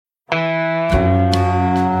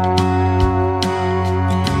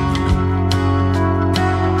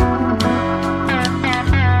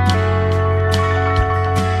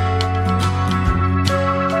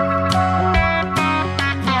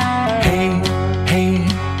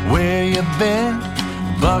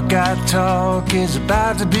Buckeye Talk is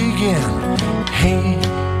about to begin. Hey,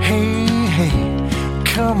 hey, hey,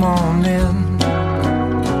 come on in.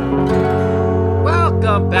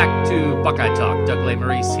 Welcome back to Buckeye Talk. Doug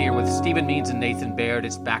Lesmerises here with Stephen Means and Nathan Baird.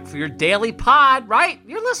 It's back for your daily pod, right?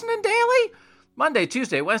 You're listening daily? Monday,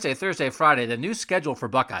 Tuesday, Wednesday, Thursday, Friday, the new schedule for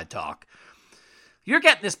Buckeye Talk. You're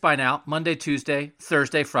getting this by now. Monday, Tuesday,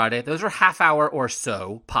 Thursday, Friday. Those are half-hour or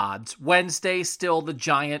so pods. Wednesday, still the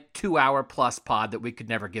giant 2-hour-plus pod that we could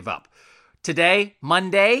never give up. Today,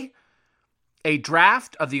 Monday, a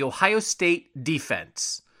draft of the Ohio State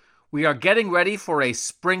defense. We are getting ready for a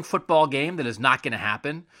spring football game that is not going to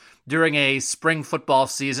happen during a spring football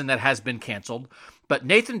season that has been canceled. But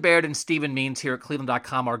Nathan Baird and Stephen Means here at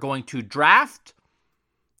Cleveland.com are going to draft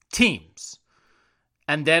teams.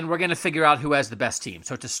 And then we're going to figure out who has the best team.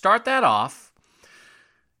 So to start that off,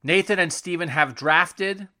 Nathan and Stephen have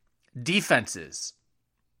drafted defenses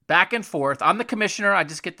back and forth. I'm the commissioner. I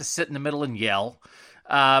just get to sit in the middle and yell.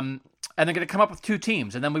 And they're going to come up with two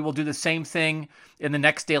teams. And then we will do the same thing in the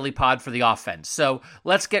next daily pod for the offense. So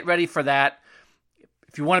let's get ready for that.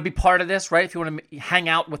 If you want to be part of this, right? If you want to hang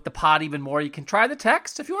out with the pod even more, you can try the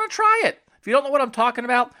text if you want to try it. If you don't know what I'm talking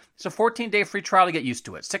about, it's a 14-day free trial to get used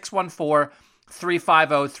to it.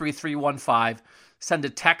 614-350-3315. Send a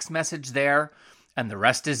text message there, and the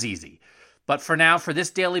rest is easy. But for now, for this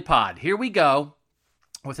daily pod, here we go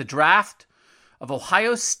with a draft of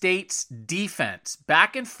Ohio State's defense,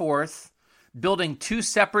 back and forth, building two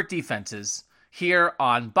separate defenses here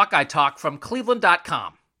on Buckeye Talk from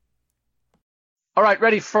Cleveland.com. All right,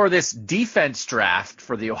 ready for this defense draft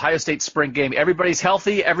for the Ohio State spring game. Everybody's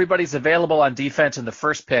healthy. Everybody's available on defense, and the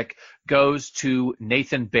first pick goes to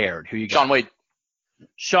Nathan Baird. Who you got? Shaun Wade.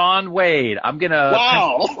 Shaun Wade. I'm going to...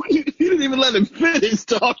 Wow. You didn't even let him finish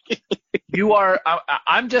talking. You are...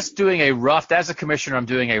 I'm just doing a rough... As a commissioner, I'm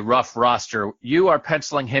doing a rough roster. You are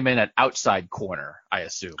penciling him in at outside corner, I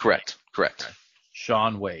assume. Correct. Okay.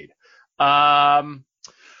 Shaun Wade.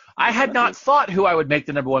 I had not thought who I would make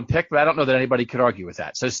the number one pick, but I don't know that anybody could argue with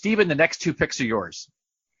that. So, Stephen, the next two picks are yours.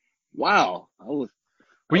 Wow.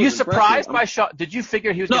 Were you surprised by Shaun? Did you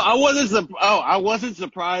figure he was? No, I wasn't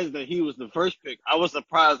surprised that he was the first pick. I was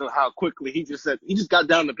surprised at how quickly he just got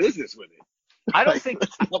down to business with it. I don't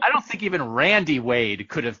think even Randy Wade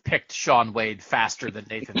could have picked Shaun Wade faster than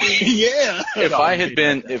Nathan Wade. Yeah.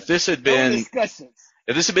 If this had been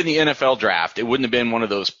the NFL draft, it wouldn't have been one of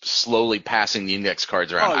those slowly passing the index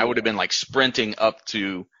cards around. I would have been like sprinting up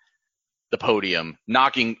to the podium,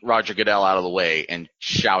 knocking Roger Goodell out of the way, and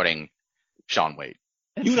shouting Shaun Wade.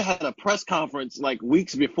 You'd have had a press conference like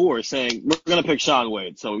weeks before saying, we're going to pick Shaun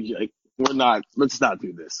Wade. So let's not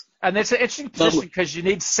do this. And it's an interesting position because you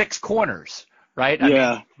need 6 corners, right? I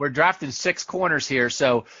mean, we're drafting 6 corners here.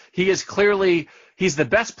 So he's the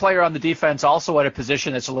best player on the defense, also at a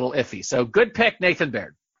position that's a little iffy. So good pick, Nathan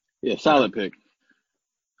Baird. Yeah, solid pick.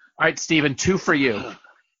 All right, Stephen, 2 for you.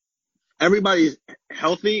 Everybody's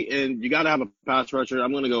healthy, and you got to have a pass rusher.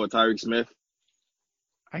 I'm going to go with Tyreke Smith.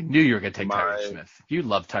 I knew you were going to take Tyreke Smith. You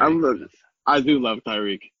love Tyreke Smith. I do love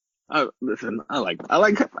Tyreke. Listen, I like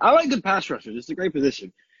good pass rushers. It's a great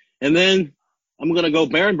position. And then I'm going to go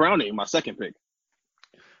Baron Browning, my second pick.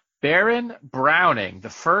 Baron Browning, the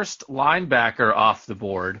first linebacker off the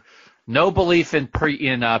board. No belief in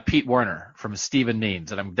Pete Werner from Stephen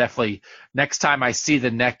Means. And I'm definitely, next time I see the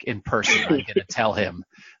neck in person, I'm going to tell him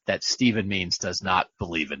that Stephen Means does not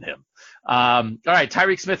believe in him. All right,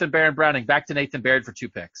 Tyreke Smith and Baron Browning. Back to Nathan Baird for 2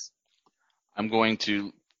 picks. I'm going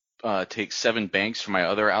to take Sevyn Banks for my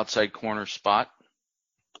other outside corner spot.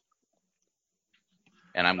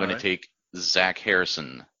 And I'm going to take Zach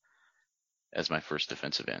Harrison as my first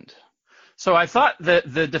defensive end. So I thought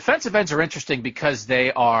the defensive ends are interesting because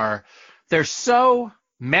there's so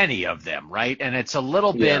many of them, right? And it's a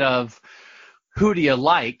little bit of who do you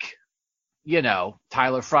like? You know,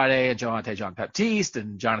 Tyler Friday and Javonte Jean-Baptiste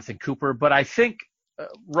and Jonathan Cooper. But I think,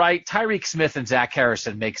 Tyreke Smith and Zach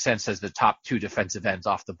Harrison make sense as the top 2 defensive ends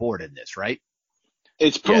off the board in this, right?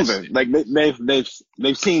 It's proven. Yes. Like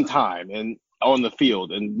they've seen time and on the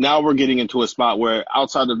field. And now we're getting into a spot where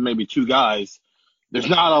outside of maybe 2 guys, there's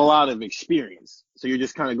not a lot of experience. So you're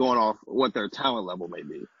just kind of going off what their talent level may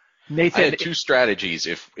be. Nathan, I had 2 strategies.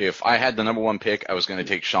 If I had the number 1 pick, I was going to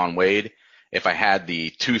take Shaun Wade. If I had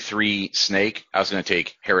the 2-3 snake, I was going to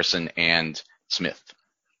take Harrison and Smith.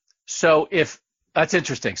 So that's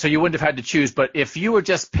interesting. So you wouldn't have had to choose, but if you were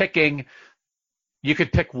just picking, you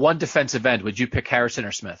could pick one defensive end. Would you pick Harrison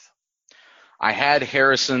or Smith? I had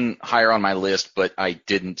Harrison higher on my list, but I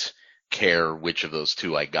didn't care which of those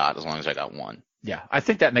 2 I got as long as I got one. Yeah, I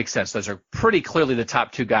think that makes sense. Those are pretty clearly the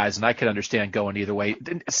top 2 guys, and I could understand going either way.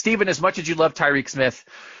 Stephen, as much as you love Tyreke Smith,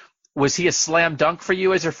 Was he a slam dunk for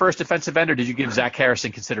you as your first defensive end, or did you give Zach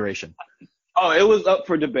Harrison consideration? Oh, it was up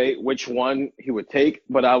for debate which one he would take,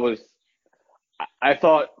 but I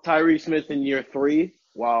thought Tyree Smith in year 3,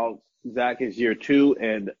 while Zach is year 2,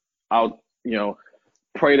 and I'll,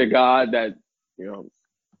 pray to God that,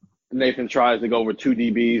 Nathan tries to go over 2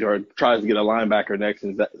 DBs or tries to get a linebacker next,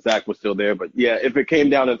 and Zach was still there. But yeah, if it came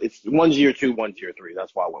down to one's year 2, one's year 3,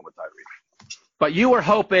 that's why I went with Tyree. But you were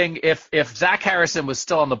hoping if Zach Harrison was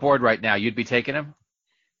still on the board right now, you'd be taking him?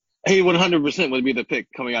 He 100% would be the pick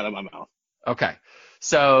coming out of my mouth. Okay.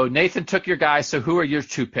 So Nathan took your guy. So who are your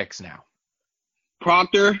 2 picks now?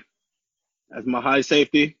 Proctor as my high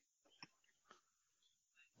safety.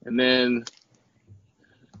 And then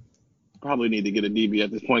probably need to get a DB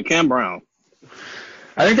at this point. Cam Brown.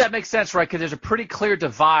 I think that makes sense, right? Because there's a pretty clear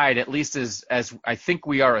divide, at least as I think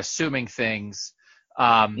we are assuming things,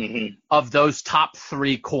 of those top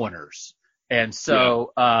 3 corners. And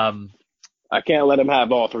so I can't let him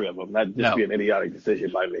have all 3 of them. That'd just be an idiotic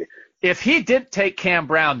decision by me. If he did take Cam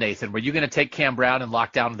Brown, Nathan, were you going to take Cam Brown and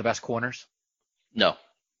lock down the best corners? No.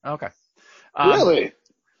 Okay. Really?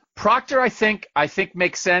 Proctor, I think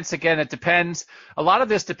makes sense. Again, it depends. A lot of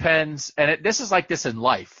this depends, and this is like this in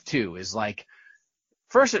life too. Is like,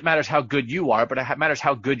 first it matters how good you are, but it matters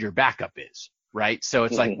how good your backup is, right? So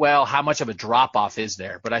it's like, well, how much of a drop off is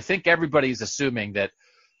there? But I think everybody's assuming that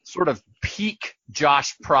sort of peak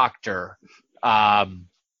Josh Proctor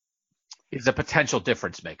is a potential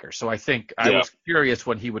difference maker. So I think I was curious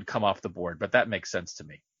when he would come off the board, but that makes sense to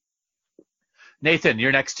me. Nathan,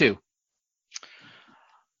 you're next 2.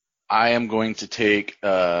 I am going to take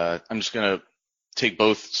I'm just going to take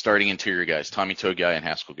both starting interior guys, Tommy Togiai and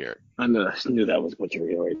Haskell Garrett. I knew that was what you were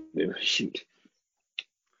going to do. Shoot.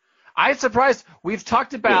 I'm surprised. We've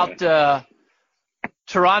talked about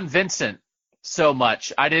Teron Vincent so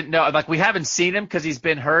much. I didn't know. Like, we haven't seen him because he's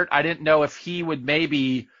been hurt. I didn't know if he would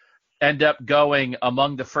maybe end up going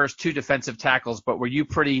among the first 2 defensive tackles, but were you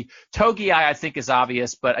pretty – Togiai, I think, is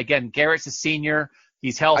obvious. But, again, Garrett's a senior.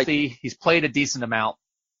 He's healthy. He's played a decent amount.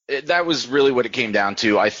 That was really what it came down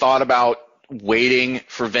to. I thought about waiting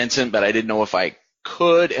for Vincent, but I didn't know if I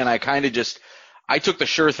could, and I kind of just – I took the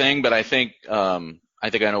sure thing, but I think I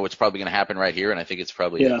know what's probably going to happen right here, and I think it's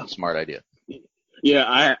probably a smart idea.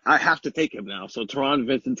 Yeah, I have to take him now. So Teron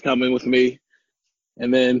Vincent's coming with me,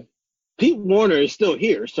 and then Pete Werner is still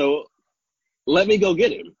here, so let me go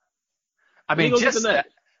get him. I mean, just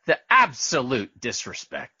the absolute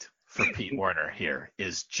disrespect for Pete Werner here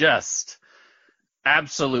is just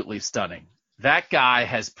absolutely stunning. That guy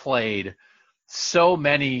has played so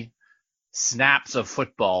many snaps of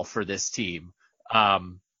football for this team,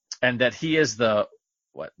 and that he is the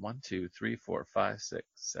 1, 2, 3, 4, 5, 6,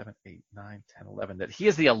 7, 8, 9, 10, 11. That he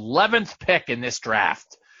is the 11th pick in this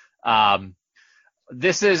draft.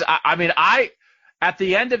 This is, at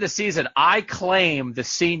the end of the season, I claim the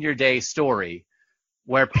senior day story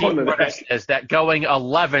where Pete Werner says that going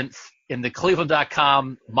 11th in the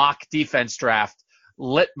Cleveland.com mock defense draft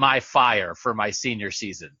lit my fire for my senior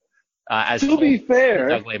season. To be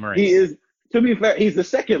fair, he's the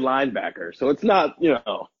second linebacker, so it's not,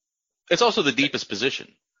 It's also the deepest position.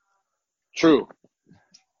 True.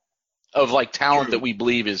 Of like talent that we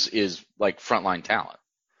believe is like frontline talent.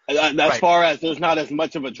 As far as there's not as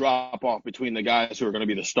much of a drop off between the guys who are going to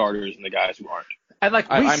be the starters and the guys who aren't. And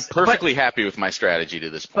I'm perfectly happy with my strategy to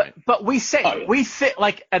this point. But we think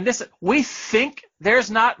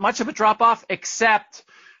there's not much of a drop off, except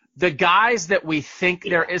the guys that we think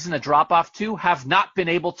there isn't a drop off to have not been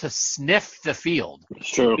able to sniff the field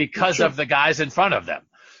because of the guys in front of them.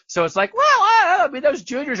 So it's like, well, those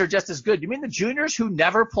juniors are just as good. You mean the juniors who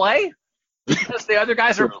never play because the other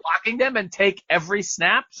guys are blocking them and take every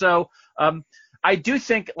snap? So I do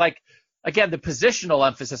think, again, the positional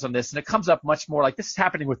emphasis on this, and it comes up much more like this is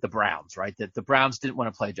happening with the Browns, right? That the Browns didn't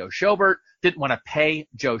want to play Joe Schobert, didn't want to pay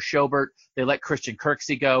Joe Schobert. They let Christian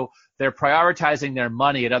Kirksey go. They're prioritizing their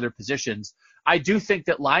money at other positions. I do think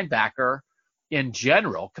that linebacker in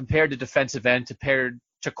general, compared to defensive end, compared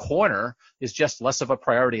to corner, is just less of a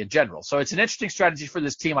priority in general. So it's an interesting strategy for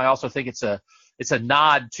this team. I also think it's a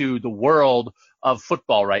nod to the world of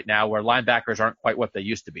football right now where linebackers aren't quite what they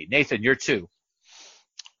used to be. Nathan, you're 2.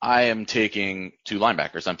 I am taking 2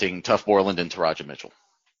 linebackers. I'm taking Tuf Borland and Taraja Mitchell.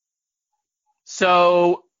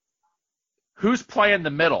 So who's playing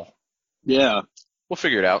the middle? Yeah. We'll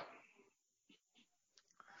figure it out.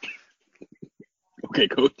 Okay,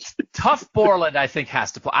 coach. Tuf Borland, I think,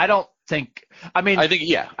 has to play. I think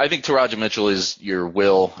Taraja Mitchell is your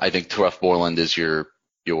Will. I think Tuf Borland is your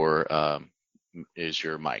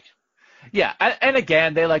Mike. Yeah, and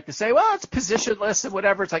again, they like to say, well, it's positionless and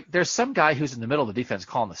whatever. It's like there's some guy who's in the middle of the defense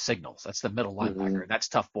calling the signals. That's the middle linebacker, and that's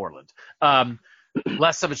Tough Borland.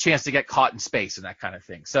 Less of a chance to get caught in space and that kind of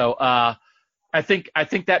thing. So I think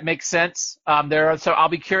that makes sense. So I'll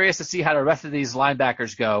be curious to see how the rest of these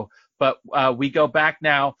linebackers go. But we go back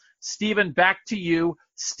now. Steven, back to you.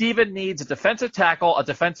 Steven needs a defensive tackle, a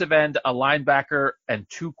defensive end, a linebacker, and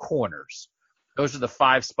 2 corners. Those are the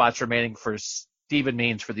 5 spots remaining for Steven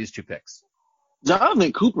Means for these 2 picks.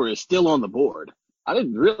 Jonathan Cooper is still on the board. I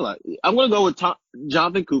didn't realize. I'm going to go with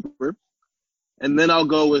Jonathan Cooper, and then I'll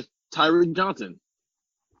go with Tyreek Johnson.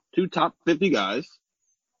 2 top 50 guys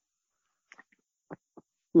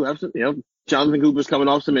who have some, Jonathan Cooper's coming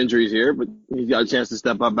off some injuries here, but he's got a chance to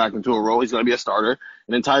step up back into a role. He's going to be a starter.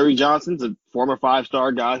 And then Tyreek Johnson's a former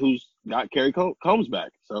 5-star guy who's got Kerry Combs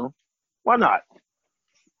back. So why not?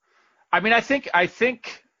 I mean, I think,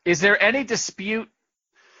 is there any dispute?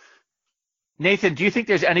 Nathan, do you think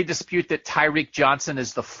there's any dispute that Tyreek Johnson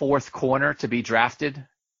is the 4th corner to be drafted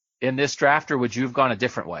in this draft, or would you have gone a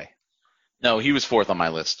different way? No, he was 4th on my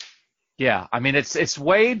list. Yeah, I mean, it's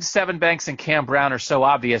Wade, Sevyn Banks, and Cam Brown are so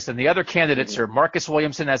obvious, and the other candidates are Marcus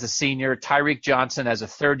Williamson as a senior, Tyreek Johnson as a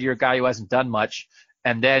 3rd-year guy who hasn't done much,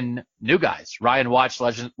 and then new guys, Ryan Watch,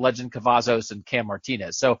 Legend Cavazos, and Cam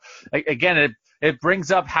Martinez. So, again, it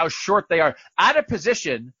brings up how short they are at a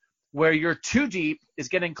position where your 2 deep is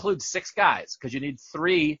going to include 6 guys because you need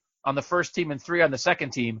 3 on the first team and 3 on the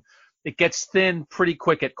second team. It gets thin pretty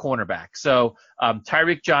quick at cornerback. So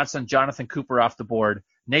Tyreek Johnson, Jonathan Cooper off the board.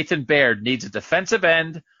 Nathan Baird needs a defensive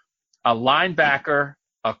end, a linebacker,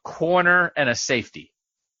 a corner, and a safety.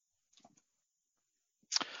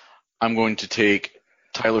 I'm going to take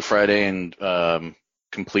Tyler Friday and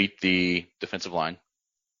complete the defensive line.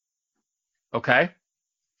 Okay.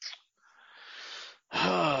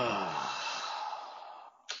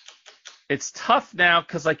 It's tough now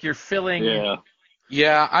because, you're filling.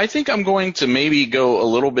 Yeah, I think I'm going to maybe go a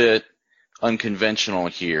little bit unconventional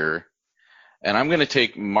here, and I'm going to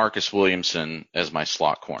take Marcus Williamson as my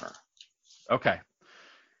slot corner. Okay.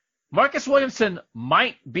 Marcus Williamson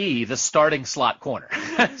might be the starting slot corner.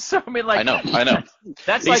 So, I mean, I know.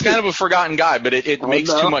 He's kind of a forgotten guy, but it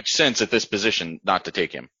makes too much sense at this position not to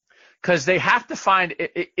take him. Because they have to find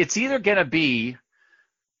it's either going to be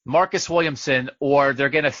Marcus Williamson or they're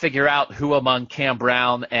going to figure out who among Cam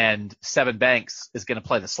Brown and Sevyn Banks is going to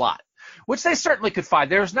play the slot, which they certainly could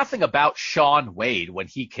find. There was nothing about Shaun Wade when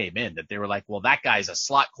he came in that they were like, well, that guy's a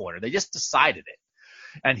slot corner. They just decided it,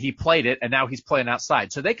 and he played it, and now he's playing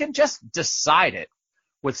outside. So they can just decide it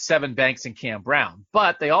with Sevyn Banks and Cam Brown.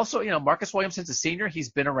 But they also, Marcus Williamson's a senior. He's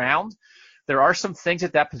been around. There are some things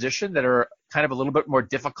at that position that are kind of a little bit more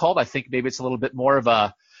difficult. I think maybe it's a little bit more of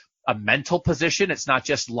a mental position. It's not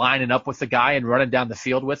just lining up with the guy and running down the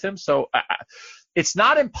field with him. So it's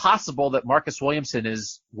not impossible that Marcus Williamson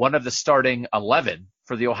is one of the starting 11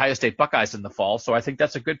 for the Ohio State Buckeyes in the fall. So I think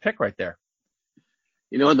that's a good pick right there.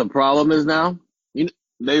 You know what the problem is now?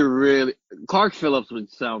 Clark Phillips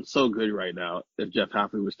would sound so good right now if Jeff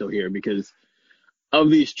Hafley was still here because of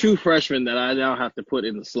these true freshmen that I now have to put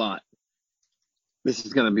in the slot. This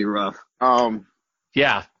is going to be rough.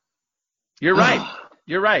 Yeah, you're right.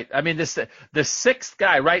 You're right. I mean, the 6th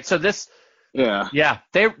guy, right? So this,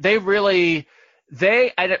 they really,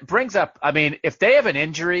 and it brings up, I mean, if they have an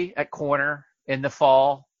injury at corner in the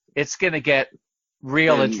fall, it's going to get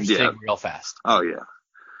real interesting real fast. Oh, yeah.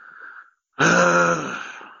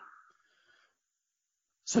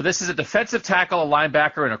 So this is a defensive tackle, a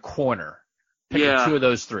linebacker, and a corner. Picking 2 of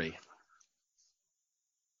those 3.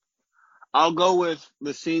 I'll go with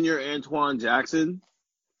the senior Antoine Jackson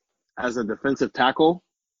as a defensive tackle.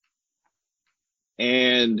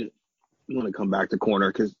 And I'm going to come back to corner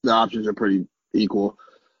because the options are pretty equal.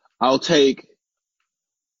 I'll take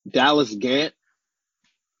Dallas Gant,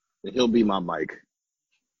 and he'll be my Mike.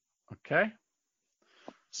 Okay.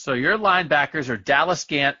 So your linebackers are Dallas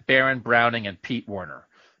Gant, Baron Browning, and Pete Werner.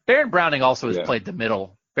 Baron Browning also has played the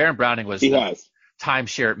middle. Baron Browning was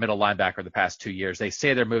timeshare at middle linebacker the past 2 years. They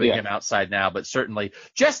say they're moving him outside now, but certainly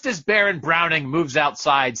just as Baron Browning moves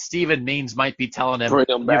outside, Steven Means might be telling him,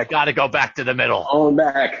 you've got to go back to the middle. Come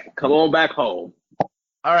on back home.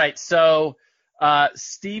 All right, so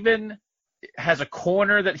Steven has a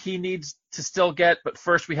corner that he needs to still get, but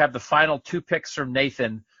first we have the final 2 picks from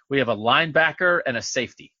Nathan. We have a linebacker and a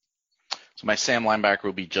safety. So my Sam linebacker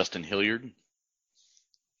will be Justin Hilliard,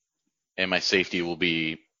 and my safety will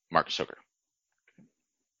be Marcus Hooker.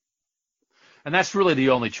 And that's really the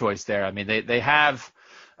only choice there. I mean, they have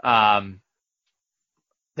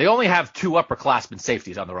they only have 2 upperclassmen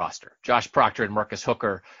safeties on the roster, Josh Proctor and Marcus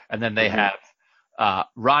Hooker, and then they have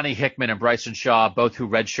Ronnie Hickman and Bryson Shaw, both who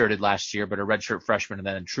redshirted last year, but a redshirt freshman, and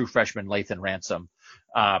then a true freshman, Lathan Ransom.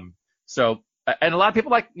 And a lot of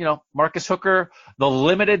people like, Marcus Hooker, the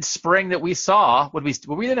limited spring that we saw. Were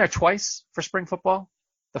we in there twice for spring football?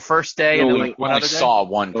 The first day and then one other day? Saw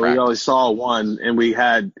one practice. We only saw one, and we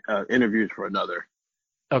had interviews for another.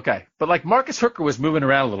 Okay. But Marcus Hooker was moving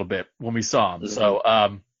around a little bit when we saw him. Mm-hmm.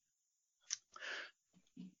 So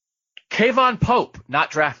Kayvon Pope,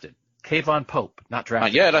 not drafted. Kayvon Pope, not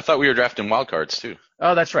drafted. Not yet. I thought we were drafting wild cards too.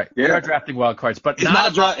 Oh, that's right. Yeah. We are drafting wild cards, but he's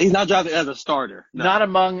not drafted as a starter. No. Not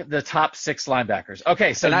among the top 6 linebackers.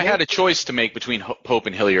 Okay, so I had a choice to make between Pope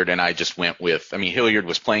and Hilliard, and I just went with. Hilliard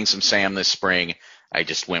was playing some Sam this spring. I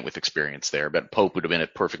just went with experience there, but Pope would have been a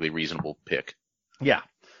perfectly reasonable pick. Yeah.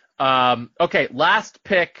 Okay, last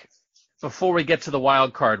pick before we get to the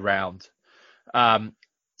wild card round.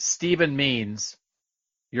 Steven Means,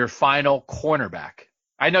 your final cornerback.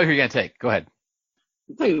 I know who you're going to take. Go ahead.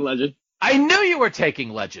 I'm taking Legend. I knew you were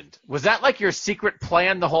taking Legend. Was that like your secret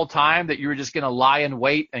plan the whole time, that you were just going to lie in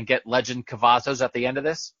wait and get Legend Cavazos at the end of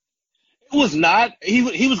this? It was not. He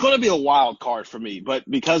was going to be a wild card for me, but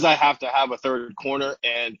because I have to have a third corner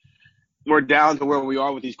and we're down to where we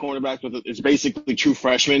are with these cornerbacks, it's basically true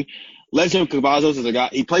freshmen. Legend Cavazos is a guy.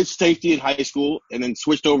 He played safety in high school and then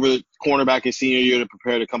switched over to cornerback his senior year to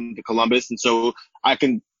prepare to come to Columbus, and so I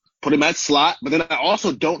can put him at slot, but then I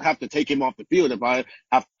also don't have to take him off the field if I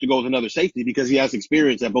have to go with another safety because he has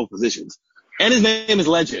experience at both positions. And his name is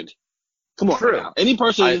Legend. Come on. True. Now. Any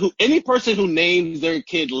person who names their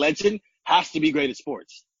kid Legend has to be great at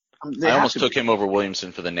sports. I almost took him over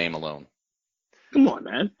Williamson for the name alone. Come on,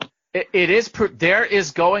 man. There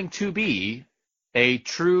is going to be a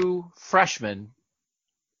true freshman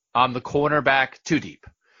on the cornerback 2 deep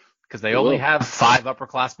because they only have 5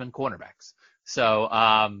 upperclassmen cornerbacks.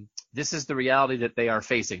 So this is the reality that they are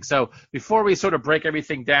facing. So before we sort of break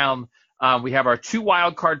everything down, we have our 2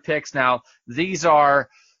 wild card picks. Now, these are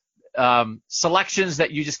selections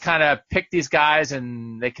that you just kind of pick these guys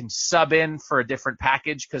and they can sub in for a different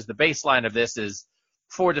package because the baseline of this is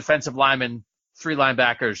 4 defensive linemen, 3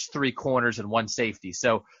 linebackers, 3 corners, and 1 safety.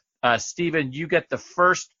 So, Steven, you get the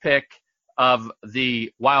first pick of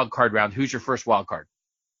the wild card round. Who's your first wild card?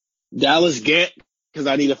 Dallas Gant. Because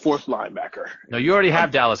I need a 4th linebacker. No, you already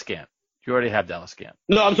have Dallas Gant. No,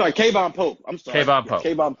 I'm sorry. Kayvon Pope.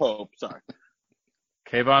 Kayvon Pope. Sorry.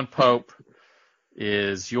 Kayvon Pope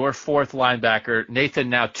is your 4th linebacker. Nathan,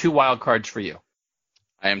 now 2 wild cards for you.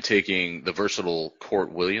 I am taking the versatile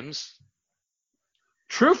Court Williams.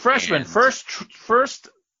 True freshman. First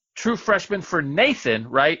true freshman for Nathan,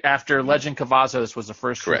 right? After Legend Cavazos was the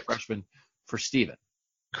first true freshman for Steven.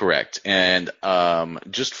 Correct. And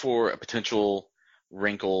just for a potential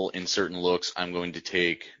wrinkle in certain looks, I'm going to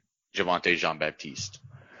take Javonte Jean-Baptiste.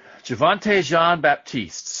 Javonte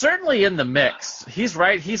Jean-Baptiste, certainly in the mix. He's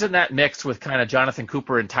right. He's in that mix with kind of Jonathan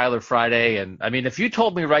Cooper and Tyler Friday. And, if you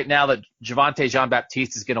told me right now that Javonte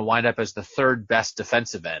Jean-Baptiste is going to wind up as the 3rd best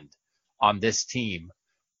defensive end on this team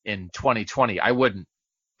in 2020, I wouldn't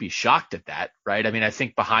be shocked at that, right? I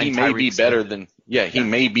think behind he may be better than – he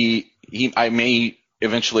may be – I may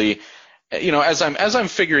eventually – as I'm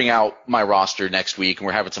figuring out my roster next week and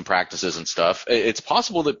we're having some practices and stuff, it's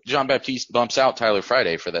possible that Jean-Baptiste bumps out Tyler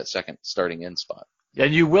Friday for that second starting end spot.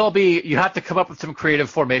 And you have to come up with some creative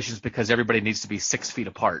formations because everybody needs to be 6 feet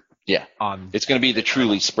apart. Yeah. It's going to be the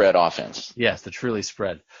truly spread offense. Yes, the truly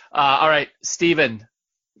spread. All right, Steven,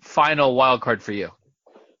 final wild card for you.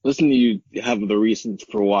 Listening to you have the reasons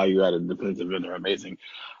for why you added defensive end are amazing.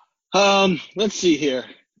 Let's see here.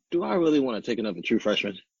 Do I really want to take another true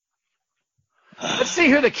freshman? Let's see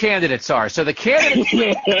who the candidates are. So the candidates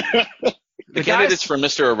for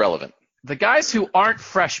Mr. Irrelevant. The guys who aren't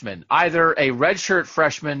freshmen, either a redshirt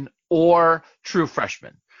freshman or true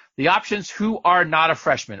freshman. The options who are not a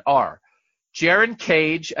freshman are Jaron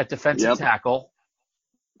Cage at defensive tackle,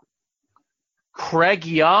 Craig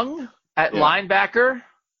Young at linebacker,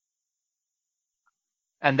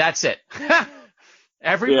 and that's it.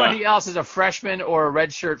 Everybody else is a freshman or a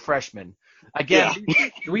redshirt freshman. Again,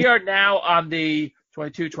 we are now on the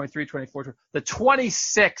 22, 23, 24, the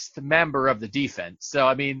 26th member of the defense.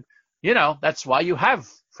 So, that's why you have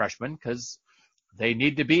freshmen, because they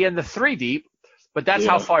need to be in the 3 deep. But that's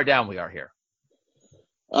how far down we are here.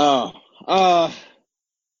 I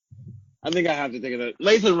think I have to think of that.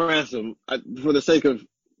 Lathan Ransom, for the sake of,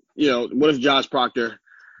 what if Josh Proctor,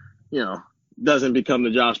 doesn't become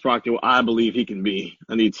the Josh Proctor I believe he can be?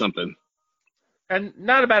 I need something. And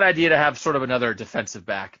not a bad idea to have sort of another defensive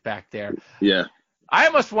back there. Yeah. I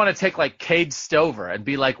almost want to take like Cade Stover and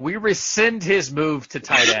be like, we rescind his move to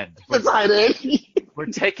tight end. Tight end. We're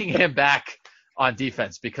taking him back on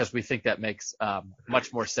defense because we think that makes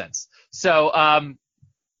much more sense. So,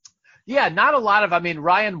 not a lot of – I mean,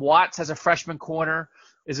 Ryan Watts as a freshman corner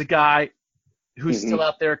is a guy who's still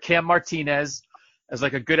out there. Cam Martinez as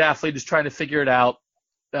like a good athlete who's trying to figure it out.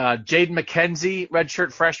 Jaden McKenzie,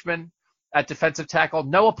 redshirt freshman at defensive tackle.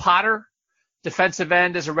 Noah Potter, defensive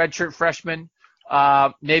end as a redshirt freshman.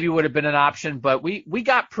 Maybe would have been an option, but we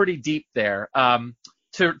got pretty deep there.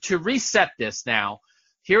 To reset this now,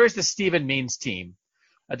 here is the Stephen Means team.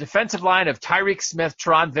 A defensive line of Tyreek Smith,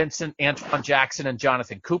 Teron Vincent, Antoine Jackson, and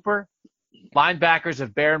Jonathan Cooper. Linebackers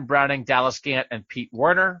of Baron Browning, Dallas Gant, and Pete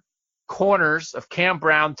Werner. Corners of Cam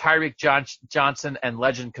Brown, Tyreek Johnson, and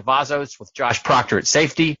Legend Cavazos with Josh Proctor at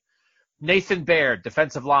safety. Nathan Baird,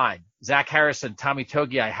 defensive line. Zach Harrison, Tommy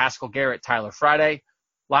Togiai, Haskell Garrett, Tyler Friday.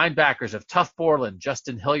 Linebackers of Tuff Borland,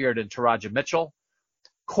 Justin Hilliard, and Taraja Mitchell.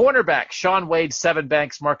 Cornerback, Sean Wade, Seven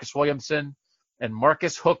Banks, Marcus Williamson, and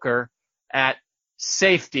Marcus Hooker at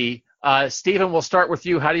safety. Stephen, we'll start with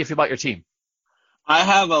you. How do you feel about your team? I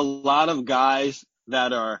have a lot of guys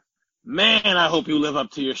that are, man, I hope you live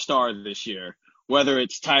up to your star this year. Whether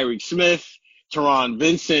it's Tyreek Smith, Teron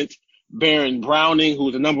Vincent, Baron Browning, who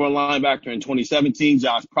was the number one linebacker in 2017,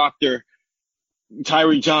 Josh Proctor,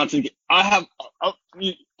 Tyree Johnson. I have,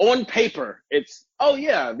 on paper, it's,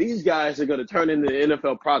 these guys are going to turn into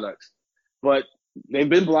NFL products. But they've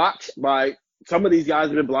been blocked by, some of these guys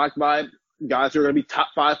have been blocked by guys who are going to be top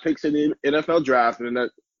 5 picks in the NFL draft in a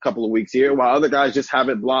couple of weeks here, while other guys just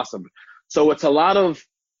haven't blossomed. So it's a lot of,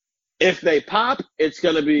 if they pop, it's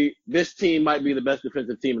going to be, this team might be the best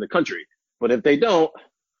defensive team in the country. But if they don't,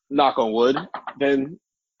 knock on wood, then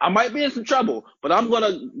I might be in some trouble. But I'm going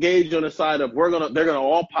to gauge on the side of they're going to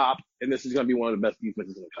all pop, and this is going to be one of the best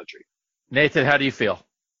defenses in the country. Nathan, how do you feel?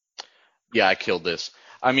 Yeah, I killed this.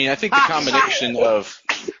 I mean, I think the combination of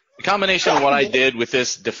what I did with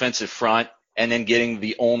this defensive front and then getting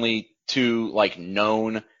the only 2 like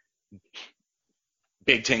known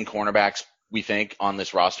Big Ten cornerbacks we think on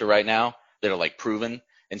this roster right now that are like proven.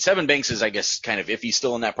 And Seven Banks is, I guess, kind of iffy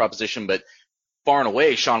still in that proposition, but far and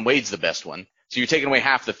away, Sean Wade's the best one. So you're taking away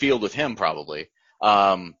half the field with him probably.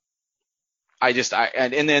 And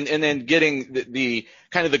then getting the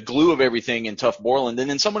kind of the glue of everything in Tuff Borland, and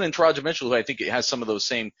then someone in Taraja Mitchell who I think has some of those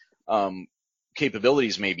same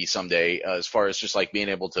capabilities maybe someday as far as just like being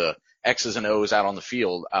able to X's and O's out on the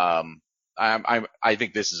field. I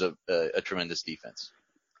think this is a tremendous defense.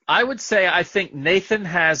 I would say I think Nathan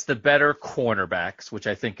has the better cornerbacks, which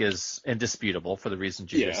I think is indisputable for the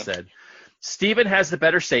reasons you just said. Stephen has the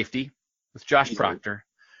better safety with Josh Proctor.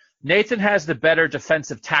 Nathan has the better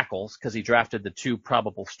defensive tackles because he drafted the 2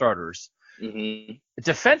 probable starters.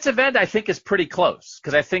 Defensive end, I think, is pretty close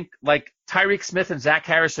because I think like Tyreek Smith and Zach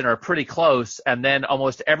Harrison are pretty close, and then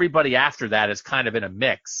almost everybody after that is kind of in a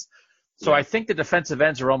mix. So I think the defensive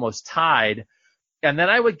ends are almost tied. And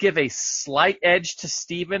then I would give a slight edge to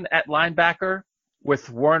Stephen at linebacker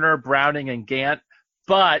with Werner, Browning, and Gant.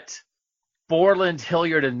 But Borland,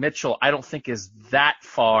 Hilliard, and Mitchell I don't think is that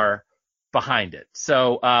far behind it.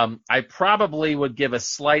 So I probably would give a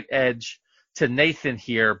slight edge to Nathan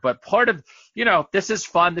here. But part of, this is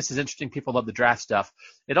fun. This is interesting. People love the draft stuff.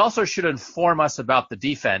 It also should inform us about the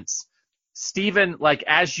defense. Stephen, like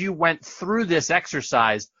as you went through this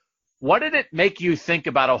exercise, what did it make you think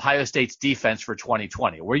about Ohio State's defense for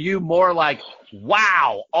 2020? Were you more like,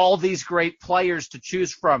 wow, all these great players to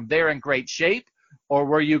choose from, they're in great shape? Or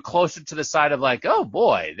were you closer to the side of like, oh,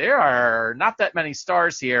 boy, there are not that many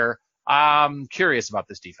stars here. I'm curious about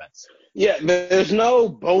this defense. Yeah, there's no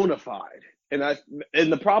bona fide.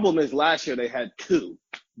 And the problem is last year they had 2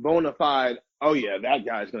 bona fide, that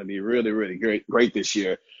guy's going to be really, really great this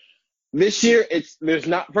year. This year,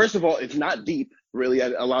 first of all, it's not deep. Really,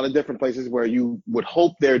 at a lot of different places where you would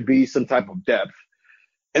hope there'd be some type of depth,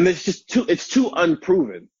 and it's too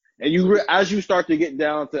unproven. And as you start to get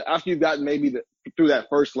down to after you've gotten maybe through that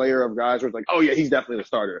first layer of guys where it's like, he's definitely the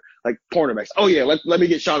starter, like cornerbacks. Let me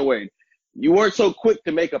get Sean Wade. You weren't so quick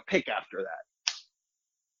to make a pick after that.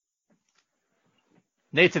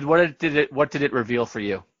 Nathan, what did it reveal for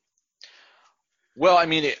you? Well, I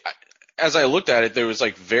mean, as I looked at it, there was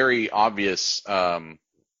like a very obvious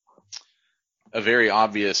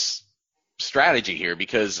strategy here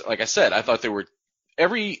because, like I said, I thought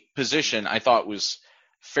every position I thought was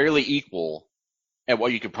fairly equal at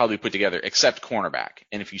what you could probably put together except cornerback.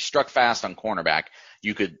 And if you struck fast on cornerback,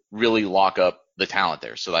 you could really lock up the talent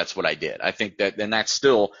there. So that's what I did. I think that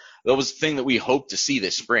was the thing that we hoped to see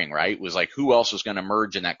this spring, right? Was like who else was going to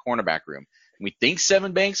emerge in that cornerback room. And we think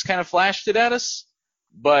Seven Banks kind of flashed it at us,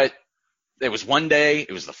 but it was one day.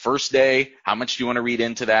 It was the first day. How much do you want to read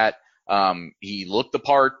into that? He looked the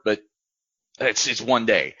part, but It's one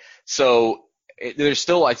day. So there's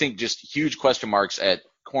still, I think, just huge question marks at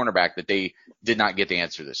cornerback that they did not get the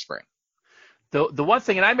answer this spring. The one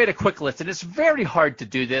thing, and I made a quick list, and it's very hard to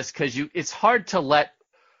do this because it's hard to let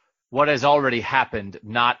what has already happened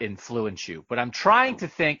not influence you. But I'm trying to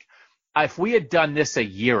think if we had done this a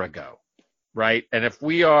year ago, right? And if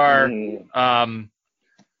we are, we're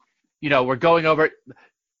going over it.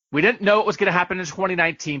 We didn't know what was going to happen in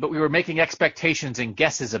 2019, but we were making expectations and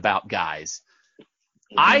guesses about guys.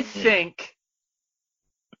 I think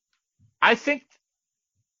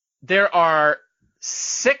there are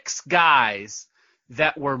 6 guys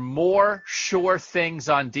that were more sure things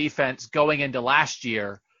on defense going into last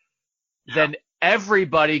year than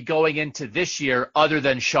everybody going into this year other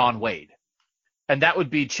than Shaun Wade. And that would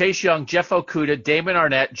be Chase Young, Jeff Okudah, Damon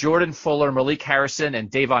Arnett, Jordan Fuller, Malik Harrison,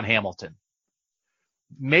 and Davon Hamilton.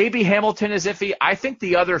 Maybe Hamilton is iffy. I think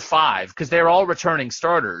the other 5, because they're all returning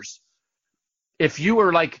starters, if you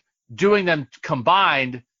were like doing them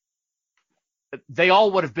combined, they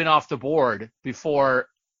all would have been off the board before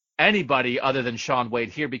anybody other than Shaun Wade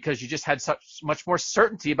here because you just had such much more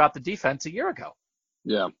certainty about the defense a year ago.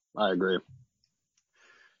 Yeah, I agree.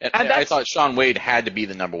 And I thought Shaun Wade had to be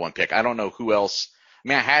the number 1 pick. I don't know who else. I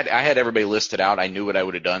mean, I had everybody listed out. I knew what I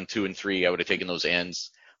would have done. 2 and 3, I would have taken those ends.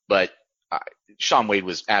 But Shaun Wade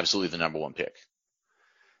was absolutely the number 1 pick.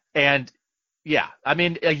 And, yeah, I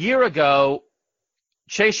mean, a year ago,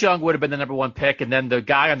 Chase Young would have been the number 1 pick, and then the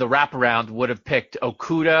guy on the wraparound would have picked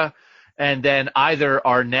Okudah and then either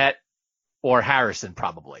Arnett or Harrison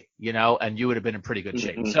probably, and you would have been in pretty good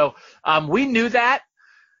shape. So we knew that.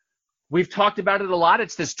 We've talked about it a lot.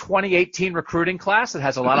 It's this 2018 recruiting class that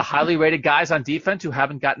has a lot of highly rated guys on defense who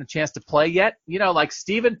haven't gotten a chance to play yet. Like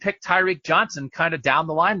Steven picked Tyreek Johnson kind of down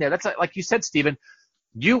the line there. That's like you said, Steven,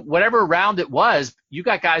 whatever round it was, you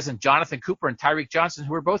got guys in Jonathan Cooper and Tyreek Johnson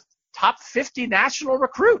who were both top 50 national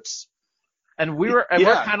recruits. And we're kind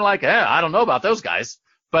of like, I don't know about those guys.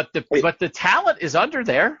 But the talent is under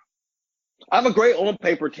there. I have a great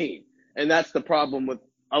on-paper team, and that's the problem with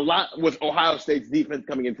Ohio State's defense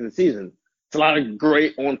coming into the season. It's a lot of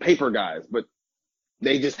great on-paper guys, but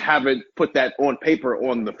they just haven't put that on paper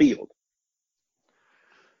on the field.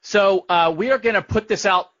 So we are going to put this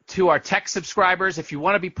out to our tech subscribers. If you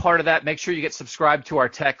want to be part of that, make sure you get subscribed to our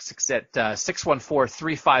texts at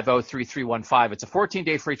 614-350-3315. It's a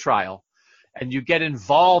 14-day free trial, and you get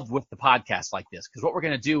involved with the podcast like this because what we're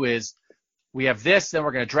going to do is we have this, then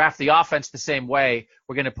we're going to draft the offense the same way.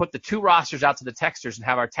 We're going to put the 2 rosters out to the texters and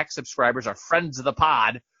have our tech subscribers, our friends of the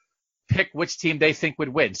pod, pick which team they think would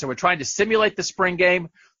win. So we're trying to simulate the spring game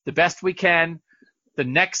the best we can. The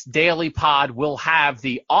next daily pod will have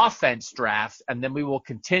the offense draft, and then we will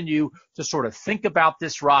continue to sort of think about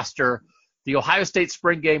this roster. The Ohio State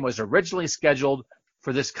spring game was originally scheduled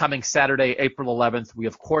for this coming Saturday, April 11th. We,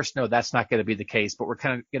 of course, know that's not going to be the case, but we're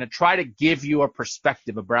kind of going to try to give you a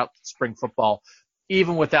perspective about spring football,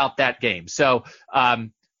 even without that game. So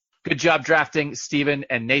good job drafting, Steven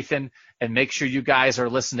and Nathan, and make sure you guys are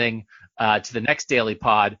listening to the next Daily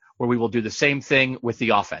Pod where we will do the same thing with the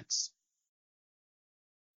offense.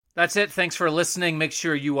 That's it. Thanks for listening. Make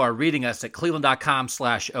sure you are reading us at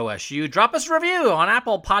cleveland.com/OSU. Drop us a review on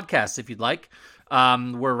Apple Podcasts if you'd like.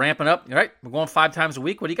 We're ramping up. All right, we're going 5 times a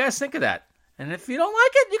week. What do you guys think of that? And if you don't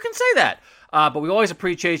like it, you can say that. But we always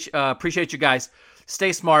appreciate you guys.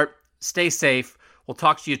 Stay smart. Stay safe. We'll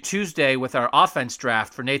talk to you Tuesday with our offense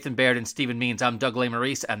draft for Nathan Baird and Steven Means. I'm Doug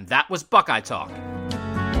Lesmerises, and that was Buckeye Talk.